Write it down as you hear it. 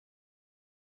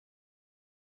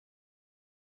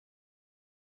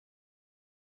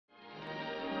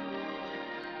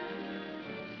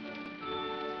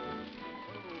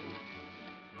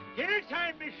Dinner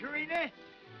time, Miss Serena.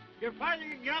 Your father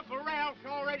and your Uncle Ralph's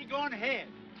already gone ahead.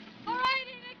 All right,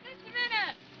 Enoch, just a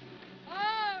minute.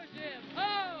 Oh, Jim.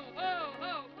 Oh, oh,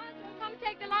 oh. Come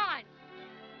take the line.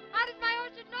 How does my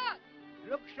orchard look?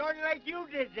 Looks sort of like you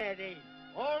did that, Abe.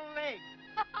 All legs.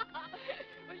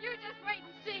 Well, you just wait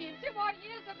and see. In 2 more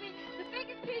years, they'll be the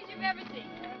biggest piece you've ever seen.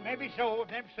 Maybe so, if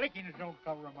them slickings don't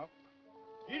cover them up.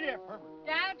 You there, Perma.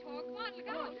 Down, Tor. Come on, look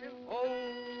out.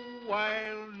 Oh,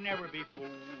 I'll never be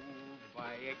fooled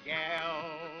by a gal.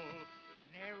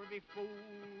 Never be fooled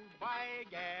by a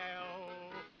gal.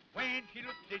 When she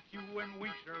looks at you and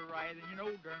winks her eye, then you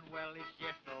know darn well it's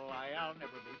just a lie. I'll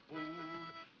never be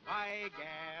fooled by a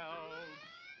gal.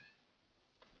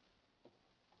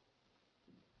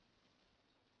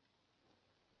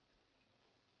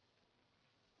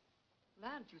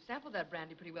 Lance, you sampled that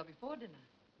brandy pretty well before dinner.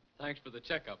 Thanks for the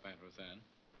checkup, Aunt Roseanne.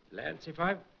 Lance, if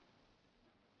I...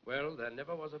 Well, there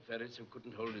never was a Ferris who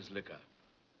couldn't hold his liquor.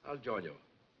 I'll join you.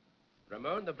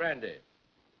 Ramon, the brandy.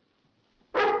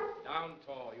 Down,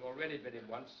 Tor. You already bit him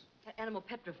once. That animal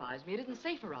petrifies me. It isn't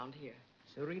safe around here.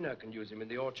 Serena can use him in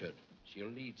the orchard.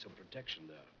 She'll need some protection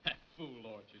there. That fool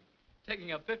orchard.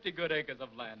 Taking up 50 good acres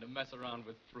of land to mess around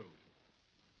with fruit.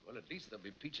 Well, at least there'll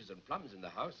be peaches and plums in the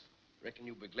house. Reckon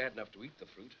you'll be glad enough to eat the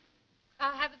fruit.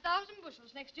 I'll have 1,000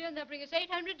 bushels next year, and they'll bring us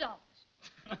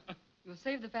 $800. You'll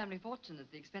save the family fortune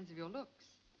at the expense of your looks.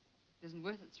 It isn't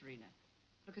worth it, Serena.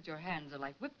 Look at your hands. They're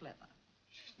like whip leather.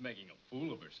 She's making a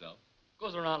fool of herself.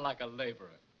 Goes around like a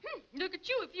laborer. Look at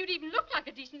you. If you'd even look like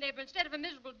a decent laborer instead of a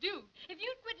miserable dude. If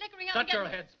you'd quit liquoring out... Shut your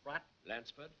head, Sprat.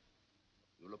 Lansford,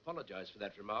 you'll apologize for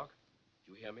that remark.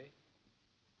 Do you hear me?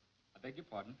 I beg your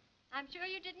pardon? I'm sure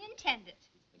you didn't intend it.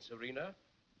 And Serena,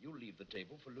 you'll leave the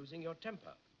table for losing your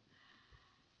temper.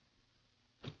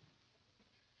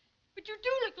 But you do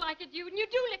look like a dude, and you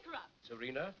do liquor up.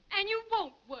 Serena? And you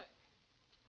won't work.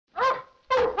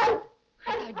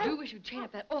 I do wish you'd chain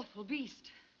up that awful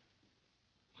beast.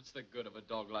 What's the good of a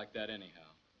dog like that anyhow?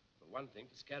 For one thing,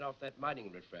 to scare off that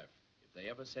mining riffraff if they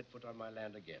ever set foot on my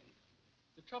land again.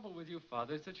 The trouble with you,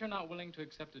 Father, is that you're not willing to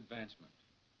accept advancement.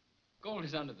 Gold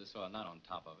is under the soil, not on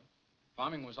top of it.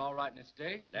 Farming was all right in its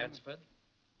day. Lansford,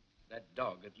 that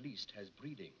dog at least has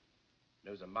breeding.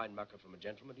 Knows a mine mucker from a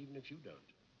gentleman, even if you don't.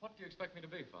 What do you expect me to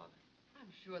be, Father? I'm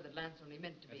sure that Lance only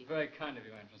meant to be. It's very kind of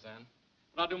you, Aunt Roseanne.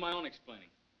 But I'll do my own explaining,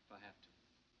 if I have to.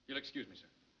 You'll excuse me, sir.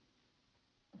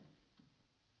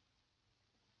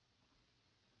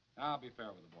 Now, I'll be fair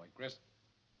with the boy, Chris.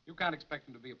 You can't expect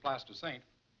him to be a plaster saint.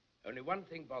 Only one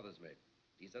thing bothers me.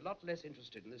 He's a lot less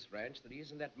interested in this ranch than he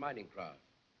is in that mining crowd.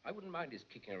 I wouldn't mind his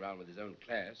kicking around with his own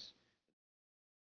class.